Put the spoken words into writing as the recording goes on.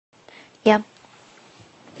Yeah.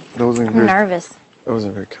 That wasn't I'm very, nervous. I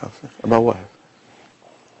wasn't very confident. About what?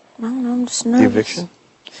 I don't know, I'm just nervous. The eviction?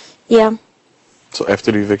 Yeah. So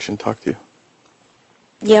after the eviction, talk to you.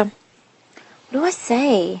 Yeah. What do I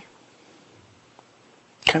say?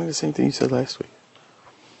 Kind of the same thing you said last week.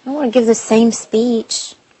 I don't want to give the same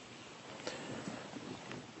speech.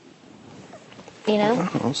 You know? I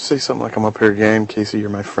don't know, say something like I'm up here again, Casey, you're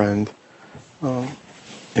my friend. You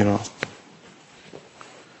know,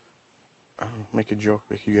 I don't know, make a joke,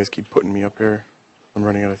 like you guys keep putting me up here. I'm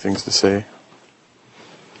running out of things to say.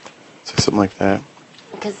 Say something like that.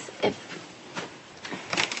 Because if...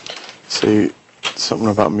 Say something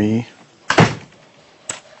about me.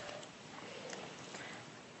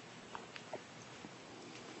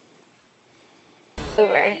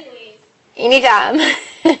 Over. Anytime.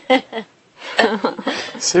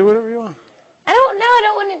 Say whatever you want. I don't know. I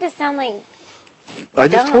don't want it to sound like... I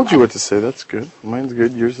just told you what to say. That's good. Mine's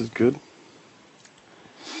good. Yours is good.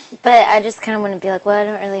 But I just kind of want to be like, well, I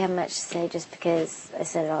don't really have much to say just because I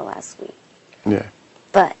said it all last week. Yeah.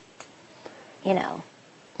 But, you know.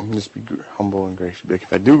 Just be humble and gracious. Like,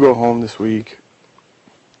 if I do go home this week...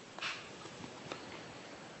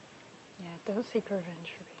 Yeah, don't seek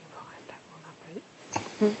revenge for being pawned. That will not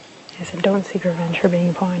be... I said, don't seek revenge for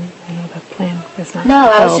being pawned. You know, the plan is not...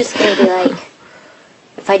 No, I was just going to be like...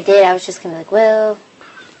 If I did, I was just going to be like, well...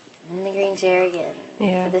 I'm in the green chair again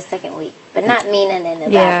for the second week. But not meaning it in a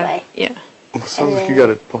bad way. Yeah. Well, sounds like you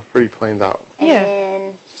got it pretty planned out. And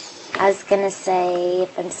then I was going to say,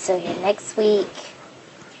 if I'm still here next week,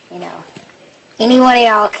 you know, any one of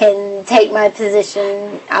y'all can take my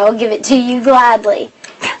position. I will give it to you gladly.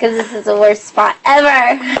 Because this is the worst spot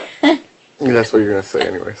ever. That's what you're going to say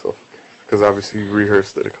anyway, so... Because obviously you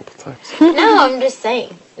rehearsed it a couple times. No, I'm just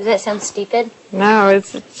saying. Does that sound stupid? No,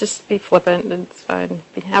 it's just be flippant. It's fine.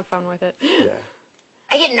 Have fun with it. Yeah.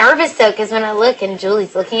 I get nervous, though, because when I look and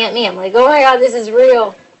Julie's looking at me, I'm like, oh my God, this is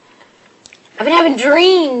real. I've been having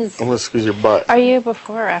dreams. I'm going to squeeze your butt. Are you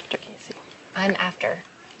before or after Casey? I'm after.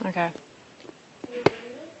 Okay.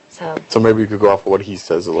 So maybe you could go off of what he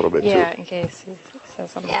says a little bit, Yeah, too. in case he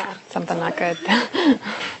says something, something not good.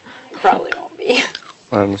 Probably won't be.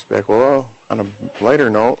 I'm just back, well, on a lighter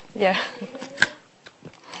note... Yeah.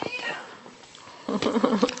 Well,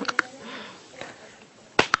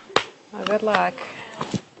 good luck.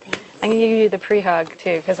 I'm going to give you the pre-hug,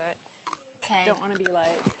 too, because I don't want to be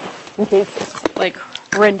like, in case, like,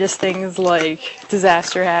 horrendous things like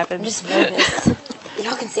disaster happens. I'm just nervous.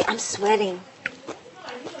 Y'all can see I'm sweating.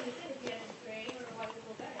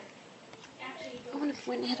 I want to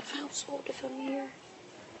win head of household if I'm here.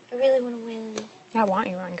 I really want to win. I want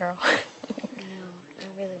you on, girl. No, I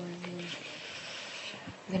really want to win.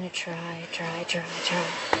 I'm going to try. That's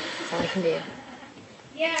all I can do.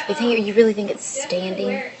 You really think it's standing?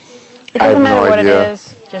 It doesn't matter what it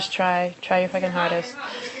is. Just try. Try your fucking hardest.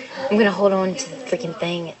 I'm going to hold on to the freaking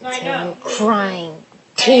thing until I'm crying.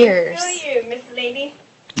 Tears. How are you, Miss Lady?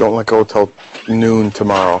 Don't let go till noon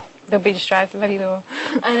tomorrow. Don't be distracted by people.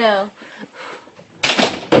 I know.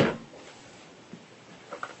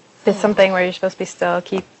 There's something where you're supposed to be still.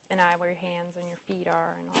 Keep an eye where your hands and your feet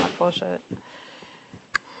are and all that bullshit.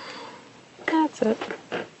 That's it.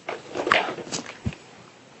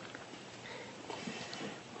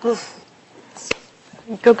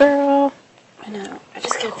 Go girl. I know. I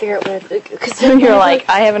just gotta figure out where to because You're like,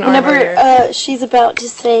 I have an arm over here. Whenever she's about to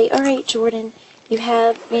say, all right, Jordan, you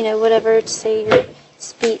have, whatever to say your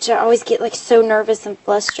speech, I always get like so nervous and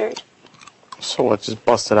flustered. So what? Just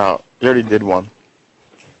bust it out. You already did one.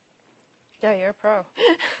 Yeah, you're a pro.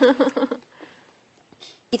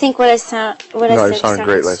 You think what I said sounded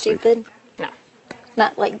great last stupid? Week. No.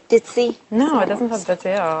 Not like ditzy? No, it doesn't sound ditzy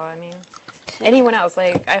at all. I mean, anyone else,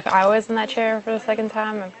 like, if I was in that chair for the second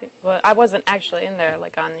time, I wasn't actually in there,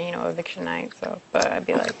 like, on, eviction night, but I'd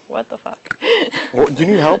be like, what the fuck? Well, do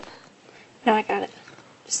you need help? No, I got it.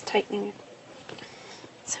 Just tightening it.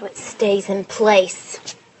 So it stays in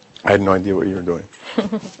place. I had no idea what you were doing. I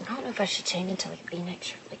don't know if I should change into like a V-neck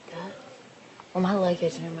shirt like that. Well, my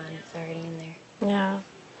luggage, never mind, it's already in there. Yeah.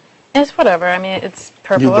 It's whatever. I mean, it's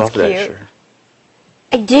purple. You love it's cute. that shirt.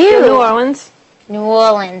 I do. New Orleans. New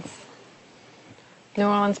Orleans. New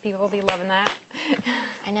Orleans people will be loving that.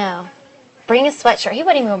 I know. Bring a sweatshirt. He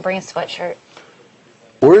wouldn't even want to bring a sweatshirt.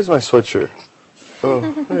 Where's my sweatshirt?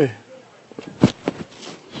 Oh, hey.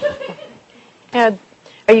 Yeah.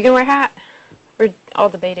 Are you going to wear a hat? We're all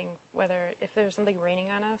debating whether, if there's something raining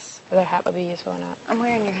on us, whether a hat would be useful or not. I'm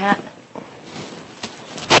wearing your hat.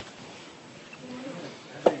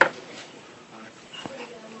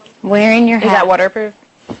 Wearing your hat. Is that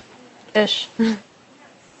waterproof-ish?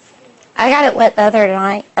 I got it wet the other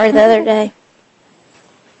night, or the other day.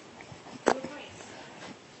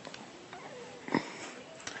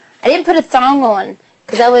 I didn't put a thong on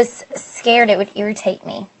because I was scared it would irritate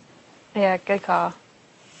me. Yeah, good call.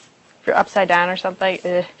 If you're upside down or something,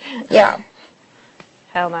 ugh. Yeah.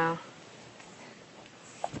 Hell no.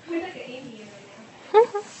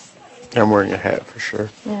 I'm wearing a hat for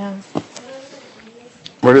sure. Yeah.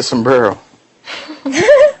 Where's the sombrero?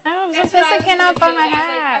 I was just thinking up on my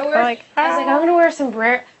hat. I was like, "Ah." I'm gonna wear a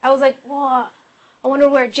sombrero. I was like, well, I want to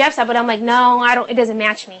wear Jeff's hat, but I'm like, no, I don't. It doesn't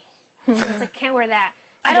match me. It's like, can't wear that.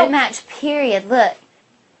 I don't match, period. Look.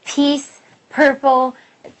 Peace, purple,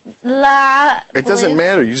 la. It doesn't blue.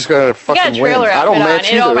 matter. You just gotta fucking win. trailer I don't outfit on.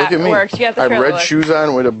 match It all either. Look at me. works. You got the I have trailer red look. shoes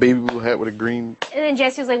on with a baby blue hat with a green. And then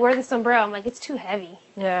Jesse was like, wear the sombrero. I'm like, it's too heavy.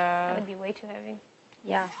 That Yeah. would be way too heavy.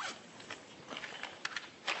 Yeah.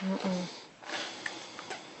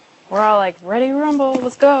 We're all like, ready, rumble,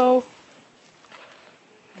 let's go.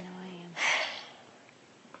 I know I am.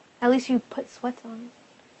 At least you put sweats on.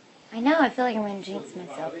 I know. I feel like I'm going to jinx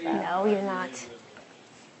myself, though. No, you're not.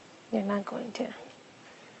 You're not going to.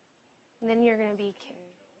 And then you're going to be,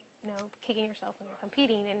 kicking yourself when you're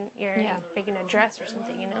competing and you're making a dress or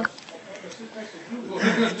something,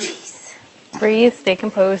 Jeez. Breathe, stay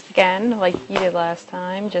composed again, like you did last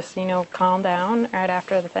time. Just, calm down right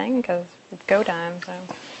after the thing, because it's go time, so.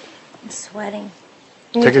 I'm sweating.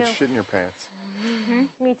 Me Take too. a shit in your pants.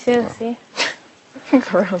 Me too, see?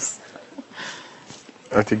 Gross.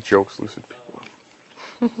 I think jokes lucid people.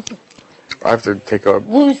 I have to take a.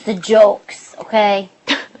 Lose the jokes, okay?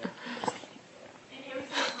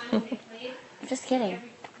 I'm just kidding.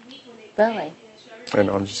 Really. I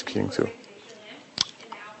know, I'm just kidding too.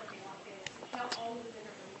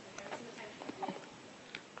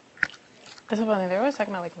 It's so funny, they're always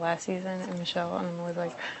talking about, last season and Michelle, and I'm always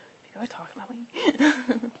like, people are talking about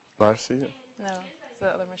me. Last season? No, it's the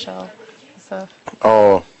other Michelle and stuff.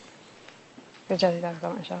 Oh, Because Jesse talks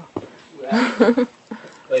about Michelle.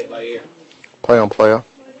 Play it by ear. play on playa.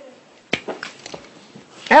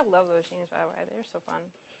 I love those jeans, by the way. They're so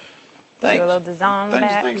fun. Thanks. A little design on the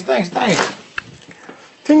back. Thanks.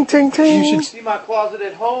 Ting, ting, ting. You should see my closet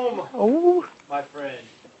at home, Oh, my friend.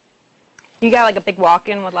 you got a big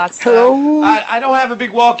walk-in with lots of stuff. Hello. I don't have a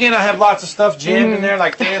big walk-in. I have lots of stuff jammed in there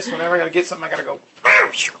like this. Whenever I gotta get something, I gotta go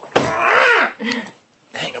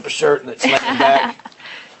hang up a shirt and it's laying back.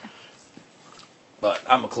 But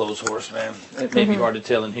I'm a clothes horse, man. It may be hard to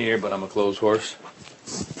tell in here, but I'm a clothes horse.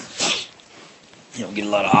 You don't get a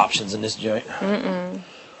lot of options in this joint.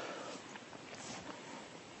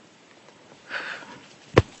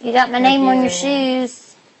 You got my name on your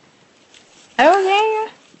shoes. Oh,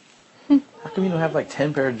 yeah. How come you don't have like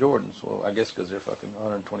 10 pair of Jordans? Well, I guess because they're fucking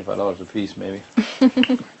 $125 a piece, maybe.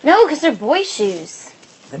 No, because they're boy shoes.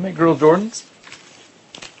 They make girl Jordans?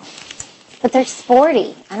 But they're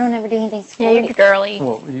sporty. I don't ever do anything Yeah, sporty. you're girly.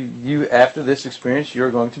 Well, you after this experience, you're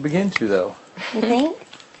going to begin to, though. You think?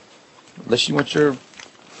 Unless you want your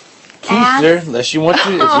Ass. keister, unless you want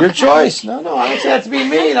to, it's your choice. No, I don't say that to be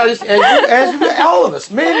mean. I just, as all of us,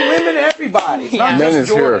 men, women, everybody. It's not Men just is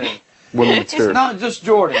Jordan. here. Women is It's here. not just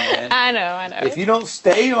Jordan, man. I know. If you don't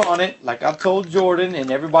stay on it, like I've told Jordan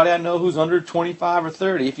and everybody I know who's under 25 or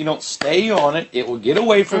 30, if you don't stay on it, it will get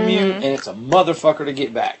away from you, and it's a motherfucker to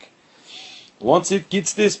get back. Once it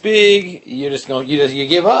gets this big, you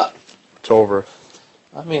give up. It's over.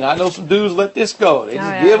 I mean, I know some dudes let this go. They just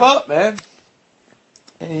yeah. give up, man.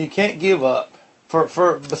 And you can't give up.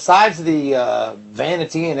 For besides the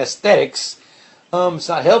vanity and aesthetics, it's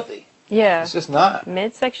not healthy. Yeah. It's just not.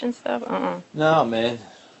 Midsection stuff? No, man.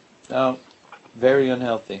 No. Very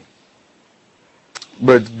unhealthy.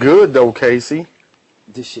 But it's good though, Casey.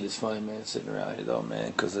 This shit is funny, man, sitting around here, though,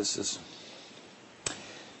 man, because this is,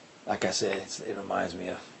 like I said, it reminds me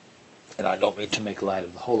of, and I don't mean to make light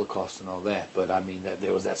of the Holocaust and all that, but I mean that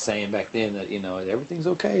there was that saying back then that, everything's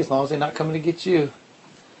okay as long as they're not coming to get you.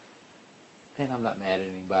 And I'm not mad at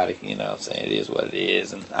anybody, I'm saying it is what it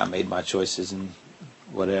is, and I made my choices and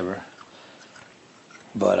whatever.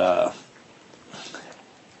 But,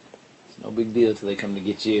 it's no big deal till they come to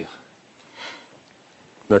get you.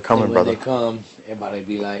 They're coming, And when brother. they come, everybody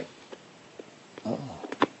be like, oh.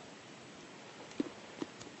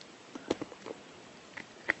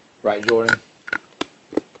 Right, Jordan?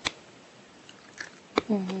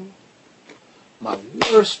 Mm-hmm. My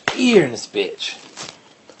worst fear in this bitch.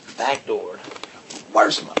 Backdoor.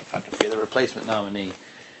 Worst motherfucking fear. The replacement nominee.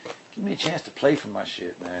 Give me a chance to play for my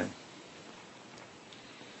shit, man.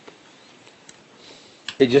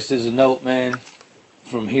 It just is a note, man,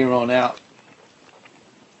 from here on out.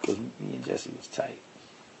 Because me and Jesse was tight.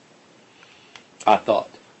 I thought.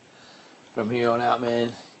 from here on out,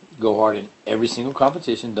 man, go hard in every single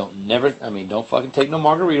competition. Don't fucking take no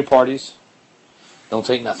margarita parties. Don't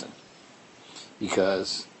take nothing.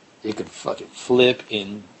 Because it could fucking flip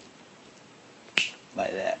in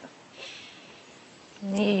like that.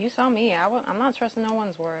 You saw me. I'm not trusting no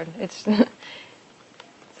one's word. It's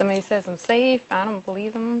somebody says I'm safe. I don't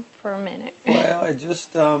believe them for a minute. Well, I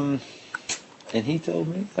just, and he told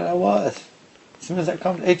me that I was. As soon as that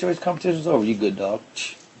HOH competition was over, you good, dog.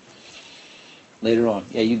 Later on,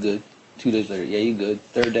 yeah, you good. 2 days later, yeah, you good.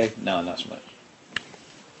 Third day, no, not so much.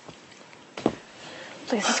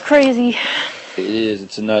 This is crazy. It is.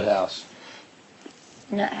 It's a nut house.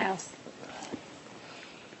 Nut house.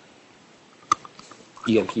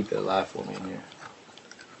 You gotta keep that alive for me in here.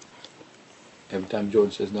 Every time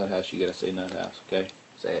Jordan says nut house, you gotta say nut house, okay?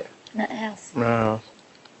 Say it. Nut house. No.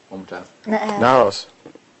 One more time. Nut house. Nouse.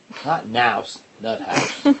 Not nouse, nut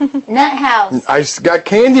house. Nut house. I got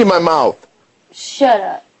candy in my mouth. Shut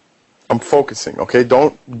up. I'm focusing, okay?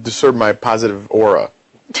 Don't disturb my positive aura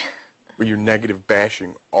with your negative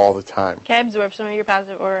bashing all the time. Can I absorb some of your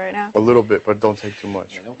positive aura right now? A little bit, but don't take too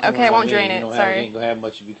much. Yeah, don't come Okay, I around won't me. drain You it, don't sorry. You ain't gonna have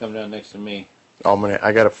much if you come down next to me.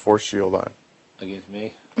 I got a force shield on. Against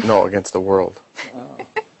me? No, against the world.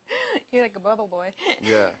 You're like a bubble boy.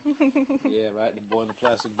 Yeah. Yeah, right. The boy in the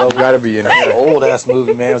plastic bubble. Gotta be in An here. old ass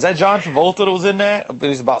movie, man. Was that John Travolta that was in that? He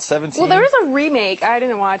was about 17. Well, there was a remake. I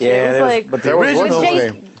didn't watch it. Yeah, It was there was- like, but the That was what's original.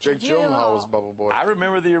 his name? Jake Gyllenhaal was Bubble Boy. I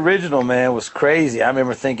remember the original, man, was crazy. I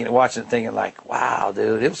remember watching it, thinking like, wow,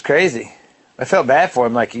 dude, it was crazy. I felt bad for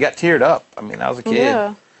him. Like, he got teared up. I mean, I was a kid.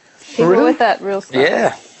 yeah. People Really? with that real stuff.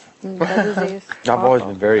 Yeah. That disease. I've always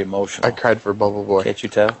been very emotional. I cried for Bubble Boy. Can't you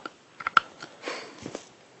tell?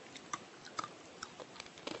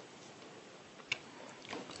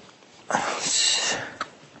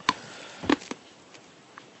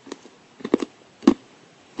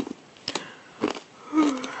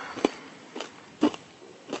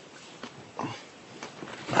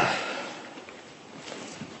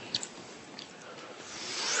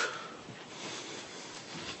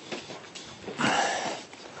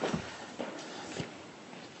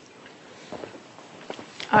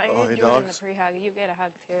 I Oh, hey, get Jordan the dogs. pre-hug. You get a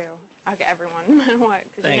hug too. I'll get everyone no matter what,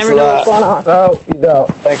 because you Thanks never a know lot. what's going on. Oh, you don't.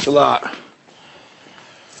 Thanks a lot.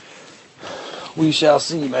 We shall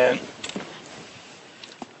see, man.